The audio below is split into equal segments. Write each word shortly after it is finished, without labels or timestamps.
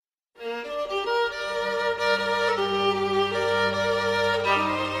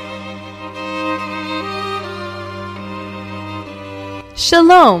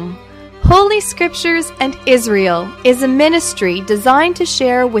Shalom! Holy Scriptures and Israel is a ministry designed to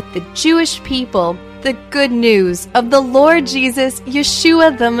share with the Jewish people the good news of the Lord Jesus,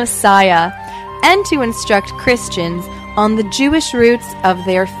 Yeshua the Messiah, and to instruct Christians on the Jewish roots of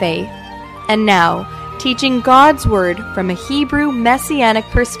their faith. And now, teaching God's Word from a Hebrew Messianic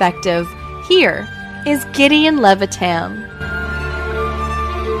perspective, here is Gideon Levitam.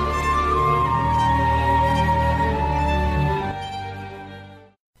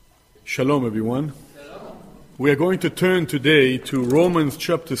 Shalom, everyone. Shalom. We are going to turn today to Romans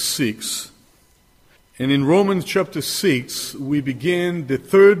chapter 6. And in Romans chapter 6, we begin the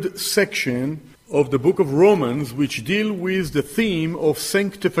third section of the book of Romans, which deal with the theme of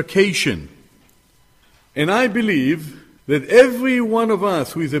sanctification. And I believe that every one of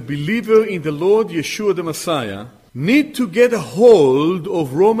us who is a believer in the Lord Yeshua the Messiah need to get a hold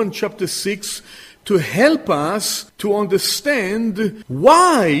of Romans chapter 6 to help us to understand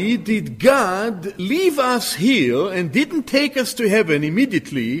why did God leave us here and didn't take us to heaven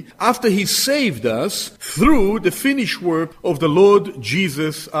immediately after He saved us through the finished work of the Lord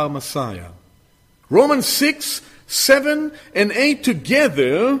Jesus our Messiah. Romans 6, 7, and 8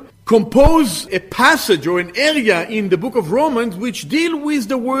 together compose a passage or an area in the book of Romans which deal with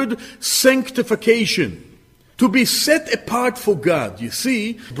the word sanctification. To be set apart for God. You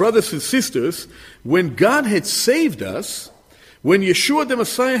see, brothers and sisters, when God had saved us, when Yeshua the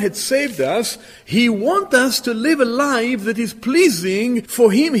Messiah had saved us, He wants us to live a life that is pleasing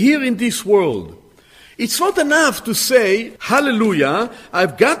for Him here in this world. It's not enough to say, hallelujah,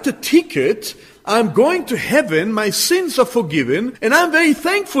 I've got the ticket, I'm going to heaven, my sins are forgiven, and I'm very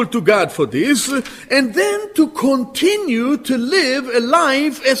thankful to God for this, and then to continue to live a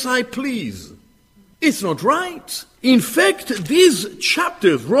life as I please. It's not right. In fact, these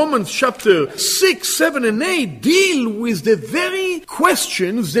chapters, Romans chapter 6, 7, and 8, deal with the very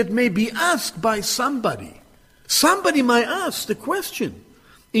questions that may be asked by somebody. Somebody might ask the question.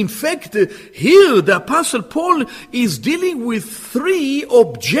 In fact, here the Apostle Paul is dealing with three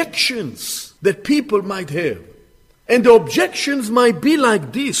objections that people might have. And the objections might be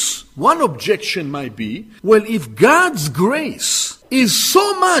like this. One objection might be, well, if God's grace is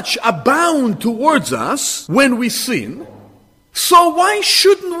so much abound towards us when we sin, so why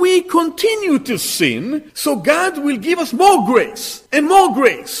shouldn't we continue to sin so God will give us more grace and more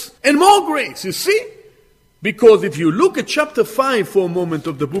grace and more grace, you see? Because if you look at chapter 5 for a moment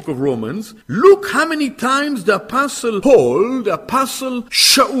of the book of Romans, look how many times the Apostle Paul, the Apostle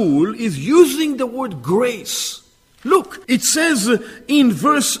Shaul is using the word grace. Look, it says in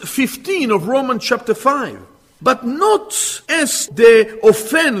verse 15 of Romans chapter 5, but not as the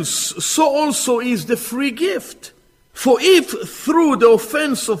offense, so also is the free gift. For if through the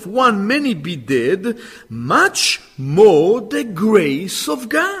offense of one many be dead, much more the grace of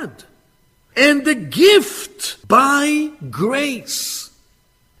God, and the gift by grace.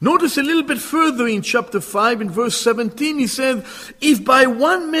 Notice a little bit further in chapter 5, in verse 17, he said, if by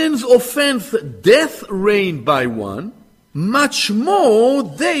one man's offense death reigned by one, much more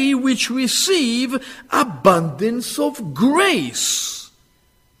they which receive abundance of grace.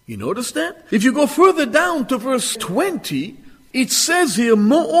 You notice that? If you go further down to verse 20, it says here,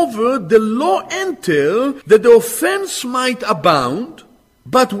 moreover, the law entered that the offense might abound,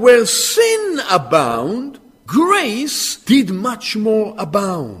 but where sin abound, grace did much more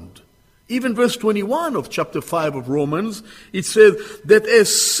abound. Even verse 21 of chapter 5 of Romans, it says that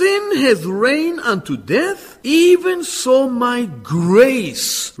as sin has reigned unto death, even so might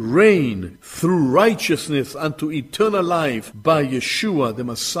grace reign through righteousness unto eternal life by Yeshua the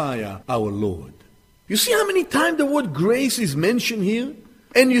Messiah our Lord. You see how many times the word grace is mentioned here?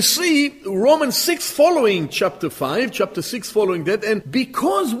 And you see Romans 6 following chapter 5, chapter 6 following that, and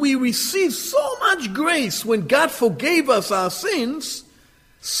because we receive so much grace when God forgave us our sins,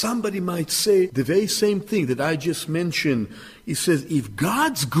 somebody might say the very same thing that I just mentioned. He says, if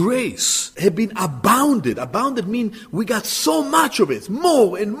God's grace had been abounded means we got so much of it,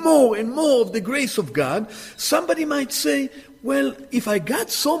 more and more and more of the grace of God, somebody might say, well, if I got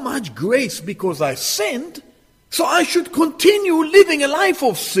so much grace because I sinned, so I should continue living a life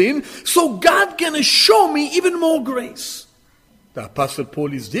of sin so God can show me even more grace. The Apostle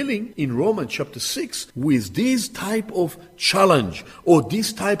Paul is dealing in Romans chapter 6 with this type of challenge or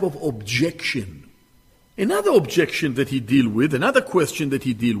this type of objection. Another objection that he deal with, another question that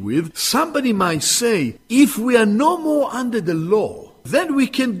he deal with, somebody might say, if we are no more under the law, then we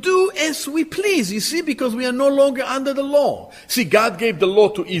can do as we please, you see, because we are no longer under the law. See, God gave the law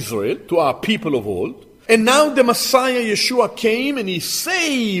to Israel, to our people of old. And now the Messiah, Yeshua, came and he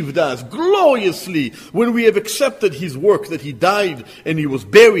saved us gloriously when we have accepted his work, that he died and he was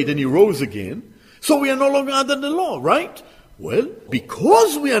buried and he rose again. So we are no longer under the law, right? Well,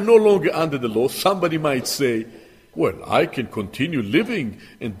 because we are no longer under the law, somebody might say, well, I can continue living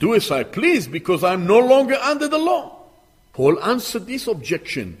and do as I please because I'm no longer under the law. Paul answered this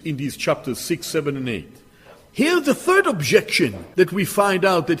objection in these chapters 6, 7, and 8. Here's the third objection that we find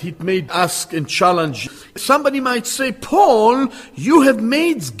out that he made ask and challenge. Somebody might say, Paul, you have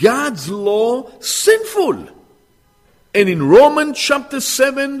made God's law sinful. And in Romans chapter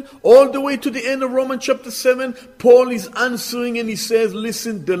 7, all the way to the end of Romans chapter 7, Paul is answering and he says,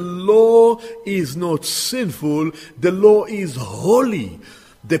 listen, the law is not sinful, the law is holy.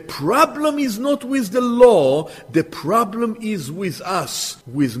 The problem is not with the law, the problem is with us,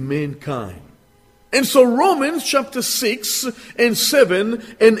 with mankind. And so Romans chapter 6 and 7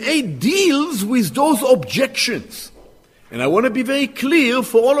 and 8 deals with those objections. And I want to be very clear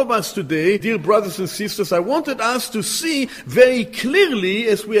for all of us today, dear brothers and sisters, I wanted us to see very clearly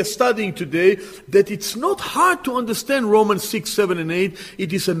as we are studying today that it's not hard to understand Romans 6, 7 and 8.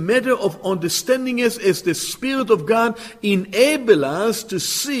 It is a matter of understanding us as the Spirit of God enable us to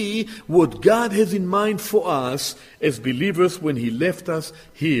see what God has in mind for us as believers when he left us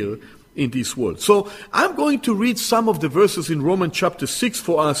here in this world. So I'm going to read some of the verses in Romans chapter 6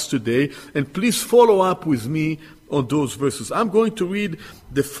 for us today, and please follow up with me on those verses. I'm going to read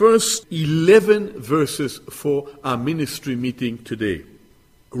the first 11 verses for our ministry meeting today.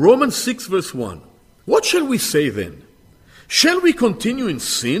 Romans 6 verse 1. What shall we say then? Shall we continue in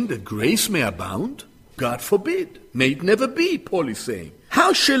sin that grace may abound? God forbid. May it never be, Paul is saying.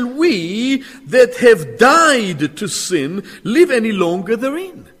 How shall we that have died to sin live any longer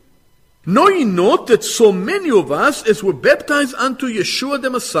therein? Know ye not that so many of us as were baptized unto Yeshua the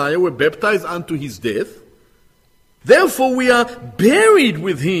Messiah were baptized unto his death? Therefore we are buried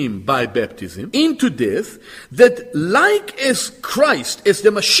with him by baptism into death, that like as Christ, as the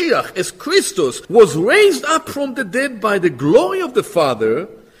Mashiach, as Christus was raised up from the dead by the glory of the Father,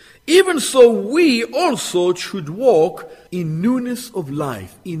 even so we also should walk in newness of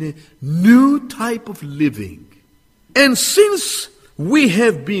life, in a new type of living. And since we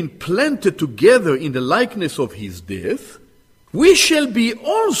have been planted together in the likeness of his death, we shall be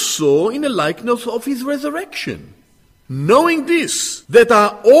also in the likeness of his resurrection. Knowing this, that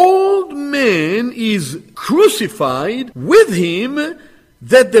our old man is crucified with him,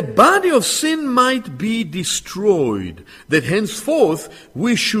 that the body of sin might be destroyed, that henceforth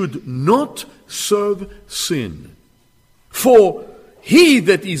we should not serve sin. For he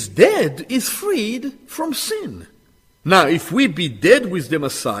that is dead is freed from sin. Now, if we be dead with the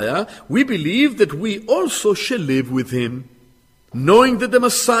Messiah, we believe that we also shall live with him. Knowing that the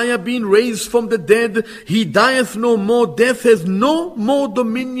Messiah, being raised from the dead, he dieth no more, death has no more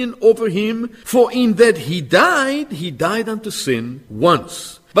dominion over him. For in that he died unto sin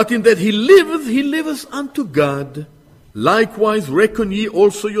once. But in that he liveth unto God. Likewise reckon ye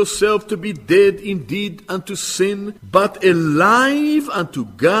also yourself to be dead indeed unto sin, but alive unto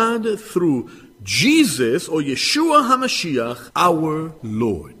God through Jesus, or Yeshua HaMashiach, our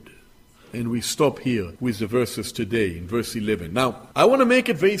Lord. And we stop here with the verses today in verse 11. Now, I want to make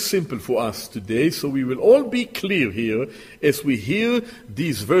it very simple for us today, so we will all be clear here as we hear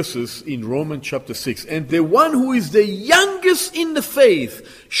these verses in Romans chapter 6. And the one who is the youngest in the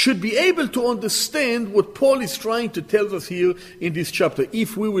faith should be able to understand what Paul is trying to tell us here in this chapter,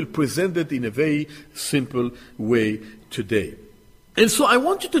 if we will present it in a very simple way today. And so I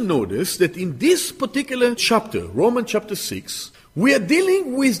want you to notice that in this particular chapter, Romans chapter 6, we are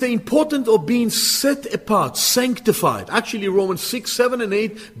dealing with the importance of being set apart, sanctified. Actually, Romans 6, 7, and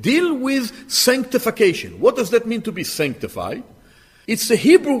 8 deal with sanctification. What does that mean to be sanctified? It's the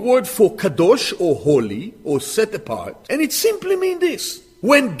Hebrew word for kadosh, or holy, or set apart. And it simply means this.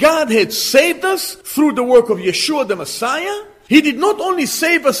 When God had saved us through the work of Yeshua the Messiah, he did not only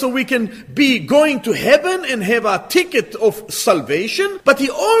save us so we can be going to heaven and have our ticket of salvation, but he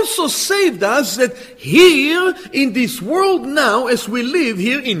also saved us that here in this world now, as we live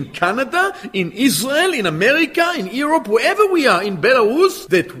here in Canada, in Israel, in America, in Europe, wherever we are, in Belarus,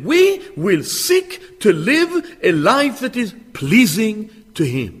 that we will seek to live a life that is pleasing to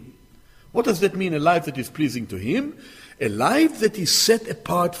him. What does that mean, a life that is pleasing to him? A life that is set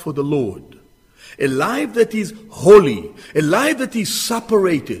apart for the Lord. A life that is holy, a life that is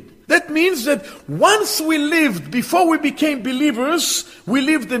separated. That means that once we lived, before we became believers, we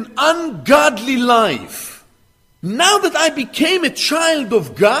lived an ungodly life. Now that I became a child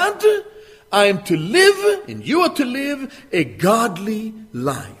of God, I am to live, and you are to live, a godly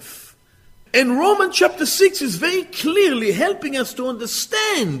life. And Romans chapter 6 is very clearly helping us to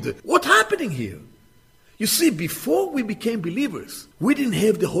understand what's happening here. You see, before we became believers, we didn't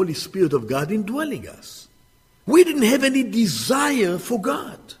have the Holy Spirit of God indwelling us. We didn't have any desire for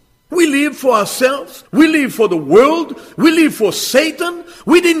God. We lived for ourselves. We lived for the world. We lived for Satan.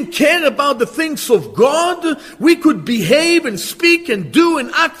 We didn't care about the things of God. We could behave and speak and do and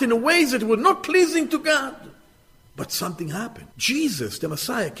act in ways that were not pleasing to God. But something happened. Jesus, the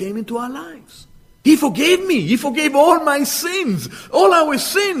Messiah, came into our lives. He forgave me. He forgave all my sins, all our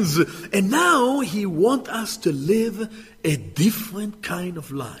sins. And now He wants us to live a different kind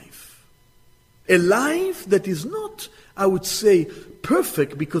of life. A life that is not, I would say,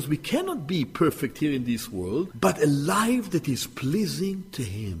 perfect, because we cannot be perfect here in this world, but a life that is pleasing to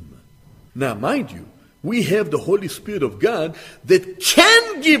Him. Now, mind you, we have the Holy Spirit of God that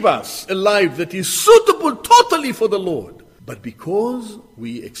can give us a life that is suitable totally for the Lord. But because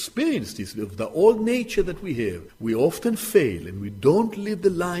we experience this with the old nature that we have, we often fail and we don't live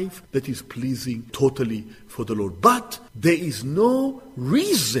the life that is pleasing totally for the Lord. But there is no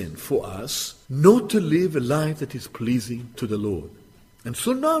reason for us not to live a life that is pleasing to the Lord. And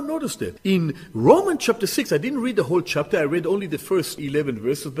so now notice that in Romans chapter 6, I didn't read the whole chapter, I read only the first 11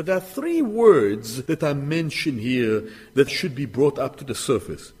 verses, but there are 3 words that are mentioned here that should be brought up to the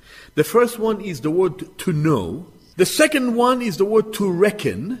surface. The first one is the word to know. The second one is the word to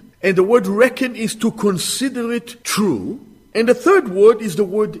reckon, and the word reckon is to consider it true. And the third word is the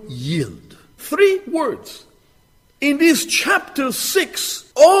word yield. 3 words. In this chapter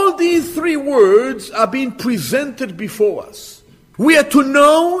 6, all these 3 words are being presented before us. We are to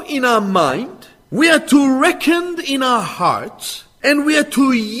know in our mind, we are to reckon in our heart, and we are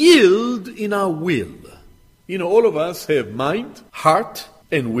to yield in our will. You know, all of us have mind, heart,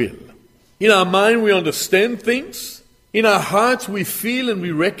 and will. In our mind we understand things, in our hearts we feel and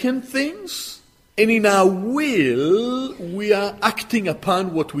we reckon things, and in our will we are acting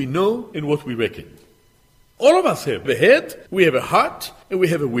upon what we know and what we reckon. All of us have a head, we have a heart, and we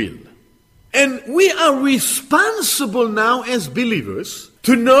have a will. And we are responsible now as believers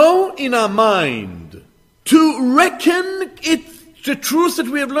to know in our mind, to reckon it the truth that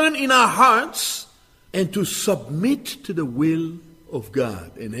we have learned in our hearts, and to submit to the will of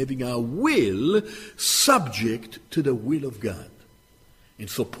God, and having our will subject to the will of God. And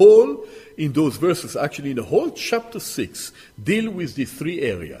so Paul, in those verses, actually in the whole chapter 6, deal with these 3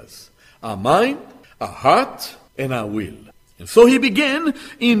 areas: our mind, our heart, and our will. And so he began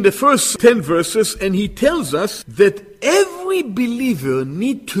in the first 10 verses, and he tells us that every believer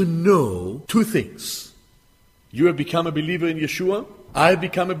needs to know 2 things. You have become a believer in Yeshua. I have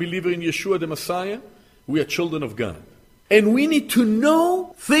become a believer in Yeshua the Messiah. We are children of God. And we need to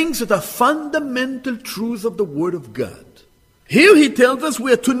know things that are fundamental truths of the Word of God. Here he tells us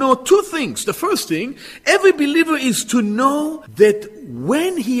we are to know 2 things. The first thing, every believer is to know that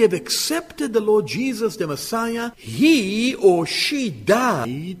when he have accepted the Lord Jesus the Messiah, he or she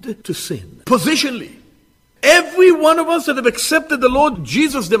died to sin. Positionally. Every one of us that have accepted the Lord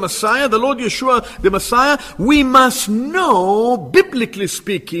Jesus the Messiah, the Lord Yeshua the Messiah, we must know, biblically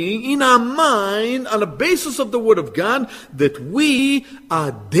speaking, in our mind, on the basis of the Word of God, that we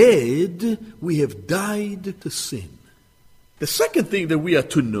are dead, we have died to sin. The second thing that we are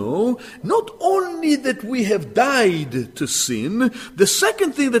to know, not only that we have died to sin, the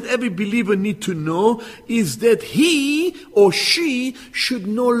second thing that every believer needs to know is that he or she should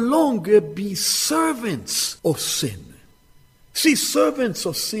no longer be servants of sin. See, servants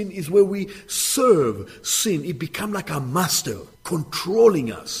of sin is where we serve sin. It becomes like our master,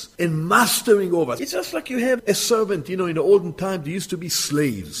 controlling us and mastering over us. It's just like you have a servant, in the olden time, there used to be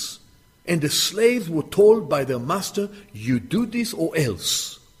slaves. And the slaves were told by their master, you do this or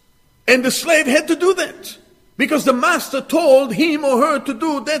else. And the slave had to do that, because the master told him or her to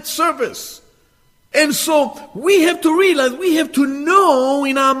do that service. And so we have to realize, we have to know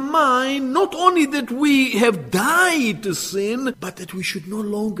in our mind, not only that we have died to sin, but that we should no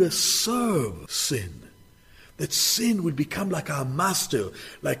longer serve sin. That sin will become like our master,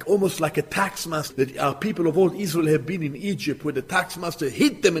 almost like a tax master that our people of old Israel have been in Egypt, where the tax master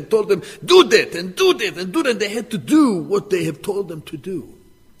hit them and told them, do that and do that and do that. They had to do what they have told them to do.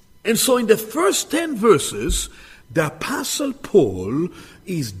 And so in the first 10 verses, the Apostle Paul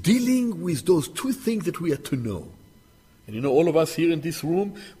is dealing with those 2 things that we are to know. And all of us here in this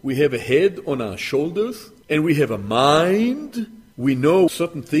room, we have a head on our shoulders, and we have a mind. We know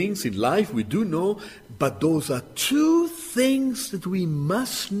certain things in life, we do know, but those are 2 things that we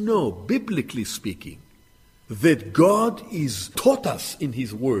must know, biblically speaking. that God is taught us in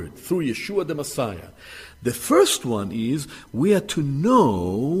His Word through Yeshua the Messiah. The first one is we are to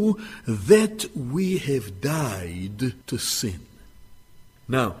know that we have died to sin.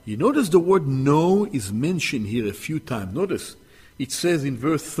 Now, you notice the word know is mentioned here a few times. Notice, it says in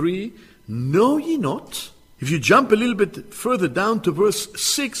verse 3, know ye not? If you jump a little bit further down to verse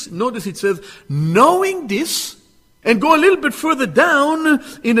 6, notice it says, knowing this, and go a little bit further down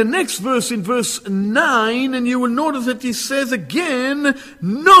in the next verse, in verse 9, and you will notice that he says again,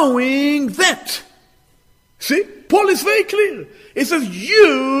 knowing that. See, Paul is very clear. He says,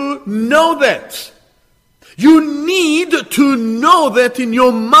 you know that. You need to know that in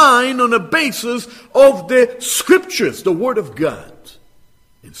your mind on the basis of the Scriptures, the Word of God.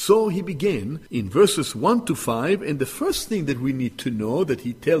 And so he began in verses 1 to 5, and the first thing that we need to know, that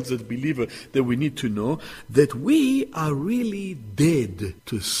he tells the believer that we need to know, that we are really dead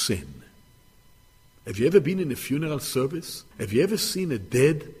to sin. Have you ever been in a funeral service? Have you ever seen a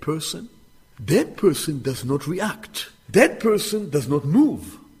dead person? That person does not react. That person does not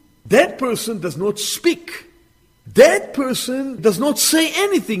move. That person does not speak. That person does not say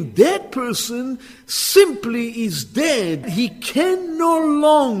anything. That person simply is dead. He can no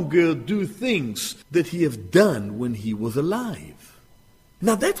longer do things that he have done when he was alive.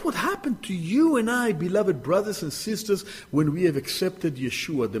 Now that's what happened to you and I, beloved brothers and sisters, when we have accepted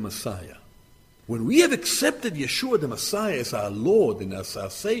Yeshua the Messiah. When we have accepted Yeshua the Messiah as our Lord and as our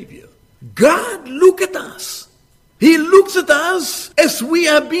Savior, God look at us. He looks at us as we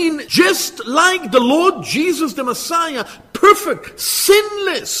have been just like the Lord Jesus the Messiah, perfect,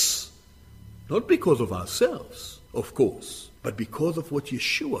 sinless. Not because of ourselves, of course, but because of what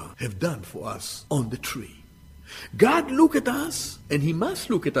Yeshua have done for us on the tree. God look at us, and He must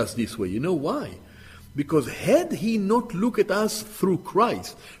look at us this way. You know why? Because had He not looked at us through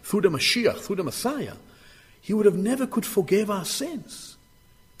Christ, through the Mashiach, through the Messiah, He would have never could forgive our sins.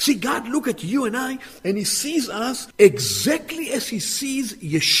 See, God look at you and I, and He sees us exactly as He sees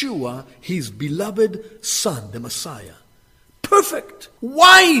Yeshua, His beloved Son, the Messiah. Perfect,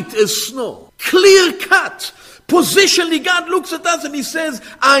 white as snow, clear cut. Positionally, God looks at us and He says,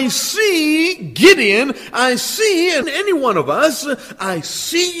 I see Gideon, I see in any one of us, I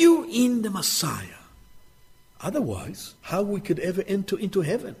see you in the Messiah. Otherwise, how we could ever enter into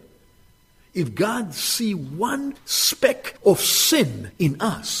heaven? If God see one speck of sin in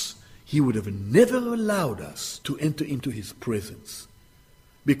us, He would have never allowed us to enter into His presence.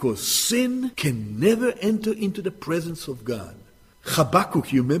 Because sin can never enter into the presence of God.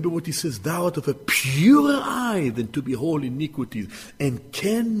 Habakkuk, you remember what he says? Thou art of a purer eye than to behold iniquities, and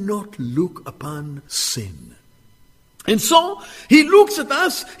cannot look upon sin. And so, He looks at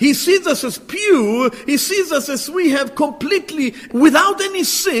us, He sees us as pure, He sees us as we have completely, without any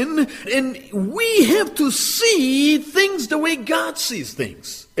sin, and we have to see things the way God sees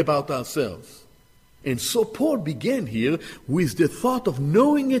things about ourselves. And so Paul began here with the thought of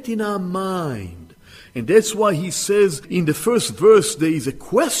knowing it in our mind. And that's why he says in the first verse there is a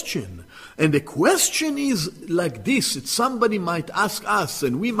question. And the question is like this, that somebody might ask us,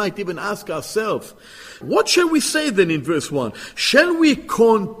 and we might even ask ourselves, what shall we say then in verse 1? Shall we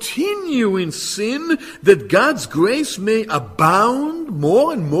continue in sin that God's grace may abound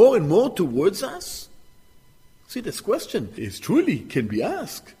more and more and more towards us? See, this question is truly can be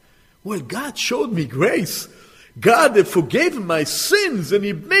asked. Well, God showed me grace. God had forgiven my sins and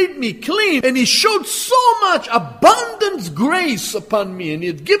He made me clean, and He showed so much abundant grace upon me, and He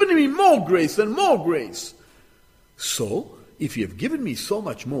had given me more grace and more grace. So, if you have given me so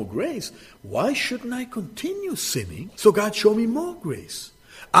much more grace, why shouldn't I continue sinning? So God show me more grace.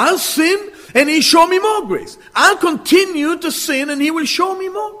 I'll sin and He show me more grace. I'll continue to sin and He will show me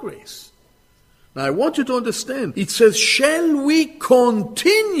more grace. Now I want you to understand, it says, shall we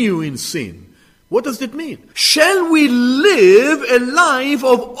continue in sin? What does it mean? Shall we live a life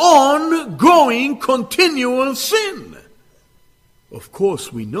of ongoing, continual sin? Of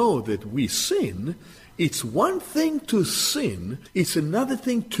course, we know that we sin. It's one thing to sin, it's another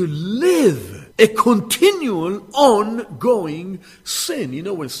thing to live a continual, ongoing sin. You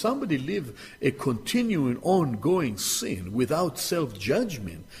know, when somebody lives a continual, ongoing sin without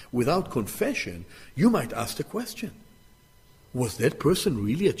self-judgment, without confession, you might ask the question, was that person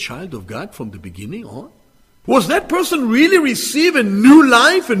really a child of God from the beginning on? Was that person really receive a new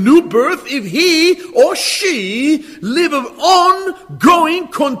life, a new birth, if he or she live an ongoing,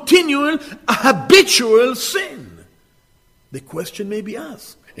 continual, habitual sin? The question may be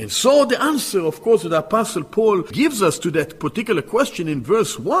asked. And so the answer, of course, that the Apostle Paul gives us to that particular question in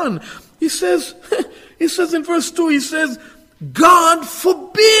verse 1, he says in verse 2, he says, God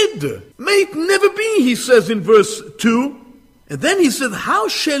forbid! May it never be, he says in verse 2. And then he said, how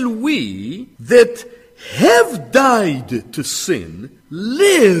shall we that have died to sin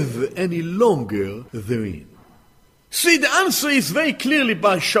live any longer therein? See, the answer is very clearly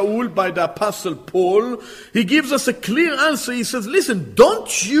by Shaul, by the Apostle Paul. He gives us a clear answer. He says, listen,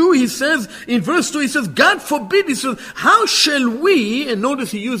 don't you, he says, in verse 2, he says, God forbid, he says, how shall we, and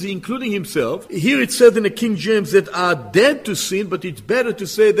notice he uses including himself. Here it says in the King James that are dead to sin, but it's better to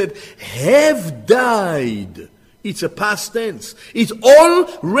say that have died. It's a past tense. It's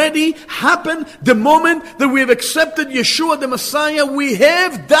already happened the moment that we have accepted Yeshua the Messiah. We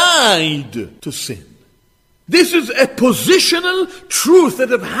have died to sin. This is a positional truth that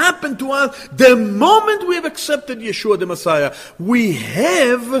have happened to us the moment we have accepted Yeshua the Messiah. We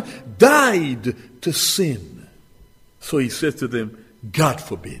have died to sin. So he says to them, God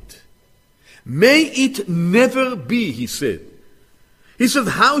forbid. May it never be, he said. He says,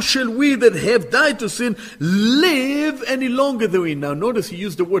 how shall we that have died to sin live any longer therein? Now notice he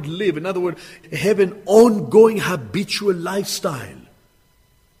used the word live. In other words, have an ongoing habitual lifestyle.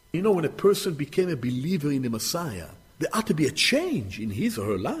 You know, when a person became a believer in the Messiah, there ought to be a change in his or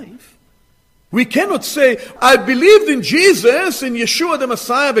her life. We cannot say, I believed in Jesus, in Yeshua the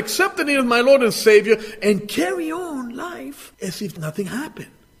Messiah, I've accepted him as my Lord and Savior, and carry on life as if nothing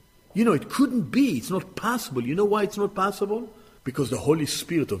happened. You know, it couldn't be. It's not possible. You know why it's not possible? Because the Holy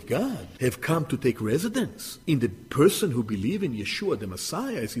Spirit of God have come to take residence in the person who believes in Yeshua the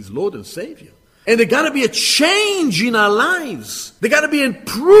Messiah as his Lord and Savior. And there got to be a change in our lives. There got to be a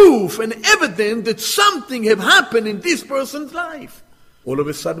proof and evidence that something have happened in this person's life. All of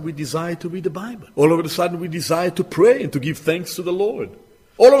a sudden we desire to read the Bible. All of a sudden we desire to pray and to give thanks to the Lord.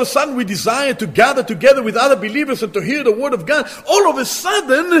 All of a sudden we desire to gather together with other believers and to hear the Word of God. All of a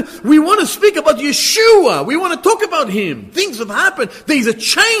sudden we want to speak about Yeshua. We want to talk about Him. Things have happened. There is a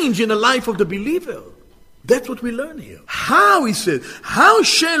change in the life of the believer. That's what we learn here. How, he said, how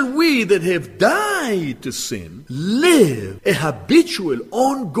shall we that have died to sin live a habitual,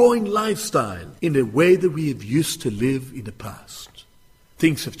 ongoing lifestyle in the way that we have used to live in the past?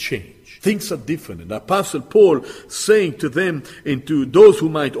 Things have changed. Things are different. And the Apostle Paul saying to them and to those who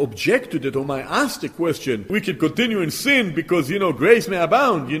might object to that or might ask the question, we can continue in sin because, grace may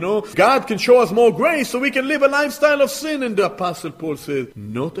abound, God can show us more grace so we can live a lifestyle of sin. And the Apostle Paul says,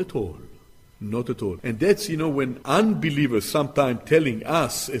 not at all. Not at all. And that's, when unbelievers sometimes telling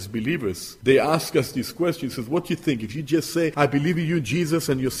us as believers, they ask us this question, says, what do you think? If you just say, I believe in you, Jesus,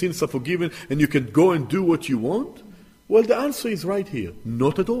 and your sins are forgiven, and you can go and do what you want? Well, the answer is right here.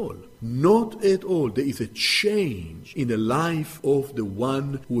 Not at all. Not at all. There is a change in the life of the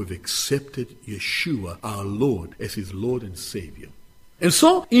one who have accepted Yeshua, our Lord, as his Lord and Savior. And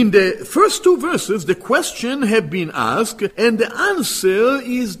so, in the first two verses, the question have been asked, and the answer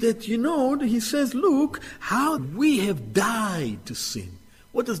is that, he says, look, how we have died to sin.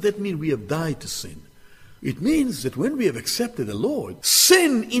 What does that mean, we have died to sin? It means that when we have accepted the Lord,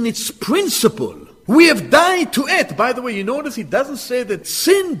 sin in its principle, we have died to it. By the way, you notice it doesn't say that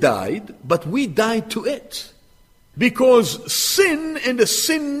sin died, but we died to it. Because sin and the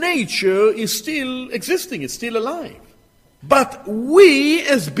sin nature is still existing, it's still alive. But we,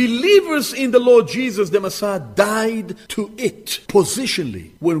 as believers in the Lord Jesus, the Messiah, died to it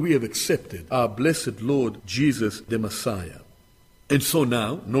positionally when we have accepted our blessed Lord Jesus, the Messiah. And so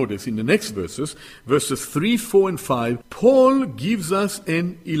now, notice in the next verses 3, 4, and 5, Paul gives us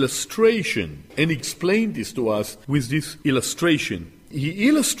an illustration and explains this to us with this illustration. He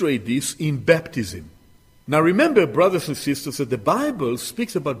illustrates this in baptism. Now remember, brothers and sisters, that the Bible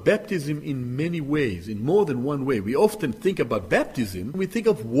speaks about baptism in many ways, in more than one way. We often think about baptism, we think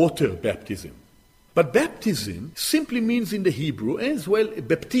of water baptism. But baptism simply means in the Hebrew, as well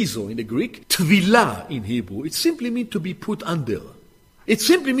baptizo in the Greek, tvila in Hebrew, it simply means to be put under. It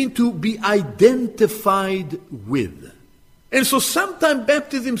simply means to be identified with. And so sometimes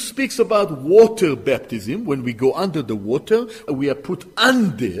baptism speaks about water baptism. When we go under the water, we are put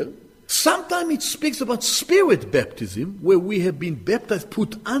under. Sometimes it speaks about spirit baptism, where we have been baptized,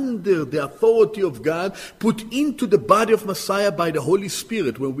 put under the authority of God, put into the body of Messiah by the Holy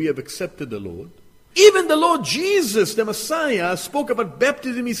Spirit when we have accepted the Lord. Even the Lord Jesus, the Messiah, spoke about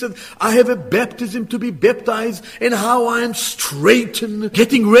baptism. He said, I have a baptism to be baptized, and how I am straightened,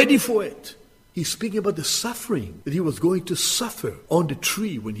 getting ready for it. He's speaking about the suffering that he was going to suffer on the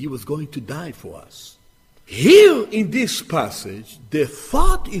tree when he was going to die for us. Here in this passage, the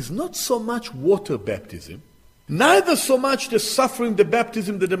thought is not so much water baptism. Neither so much the suffering, the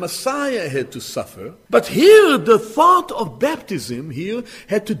baptism that the Messiah had to suffer, but here the thought of baptism here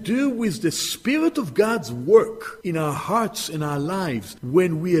had to do with the Spirit of God's work in our hearts and our lives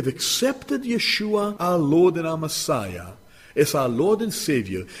when we have accepted Yeshua, our Lord and our Messiah, as our Lord and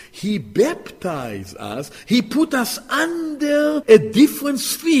Savior. He baptized us. He put us under a different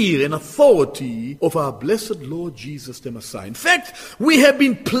sphere and authority of our blessed Lord Jesus the Messiah. In fact, we have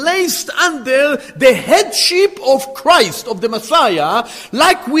been placed under the headship of Christ, of the Messiah,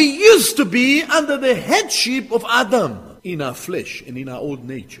 like we used to be under the headship of Adam in our flesh and in our old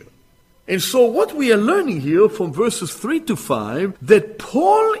nature. And so what we are learning here from verses 3 to 5, that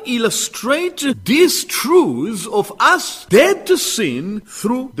Paul illustrated these truths of us dead to sin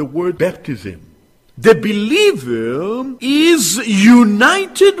through the word baptism. The believer is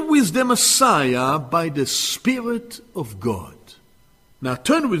united with the Messiah by the Spirit of God. Now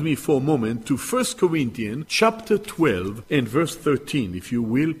turn with me for a moment to 1 Corinthians chapter 12 and verse 13, if you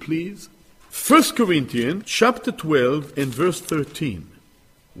will, please. 1 Corinthians chapter 12 and verse 13.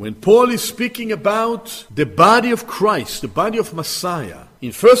 When Paul is speaking about the body of Christ, the body of Messiah,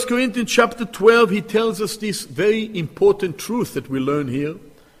 in 1 Corinthians chapter 12, he tells us this very important truth that we learn here.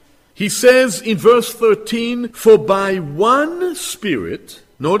 He says in verse 13, "For by one Spirit,"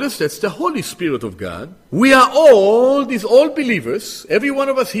 notice that's the Holy Spirit of God, "we are all believers, every one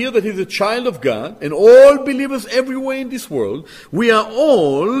of us here that is a child of God, and all believers everywhere in this world, we are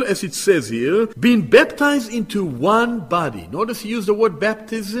all, as it says here, being baptized into one body." Notice he used the word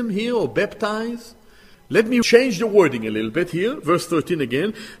baptism here, or baptize. Let me change the wording a little bit here. Verse 13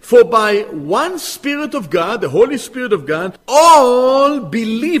 again. "For by one Spirit of God, the Holy Spirit of God, all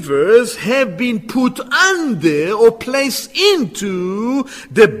believers have been put under or placed into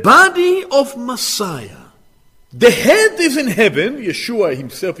the body of Messiah." The head is in heaven. Yeshua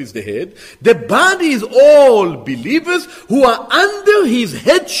himself is the head. The body is all believers who are under his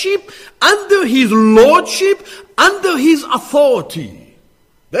headship, under his lordship, under his authority.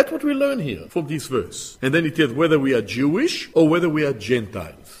 That's what we learn here from this verse. And then it tells whether we are Jewish or whether we are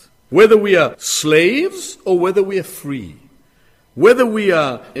Gentiles. Whether we are slaves or whether we are free. Whether we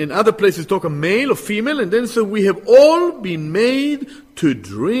are, in other places talk of male or female, and then so we have all been made to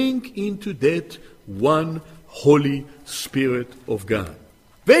drink into that one Holy Spirit of God.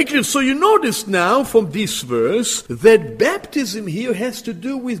 Very clear. So you notice now from this verse that baptism here has to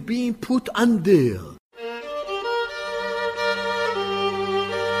do with being put under.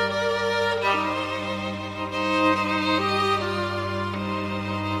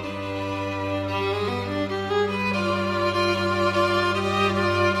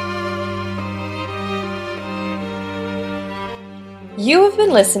 You have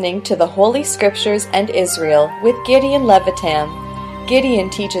been listening to the Holy Scriptures and Israel with Gideon Levitam.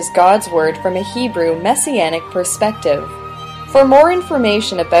 Gideon teaches God's Word from a Hebrew Messianic perspective. For more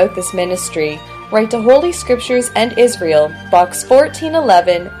information about this ministry, write to Holy Scriptures and Israel, Box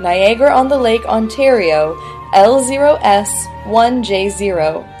 1411, Niagara-on-the-Lake, Ontario,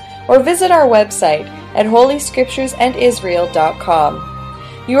 L0S1J0, or visit our website at holyscripturesandisrael.com.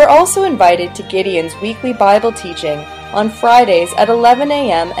 You are also invited to Gideon's weekly Bible teaching on Fridays at 11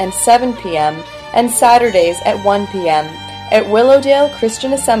 a.m. and 7 p.m. and Saturdays at 1 p.m. at Willowdale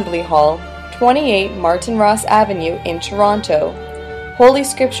Christian Assembly Hall, 28 Martin Ross Avenue in Toronto. Holy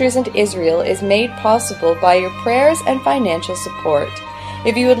Scriptures and Israel is made possible by your prayers and financial support.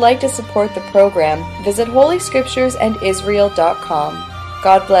 If you would like to support the program, visit holyscripturesandisrael.com.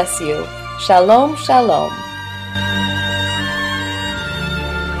 God bless you. Shalom, shalom.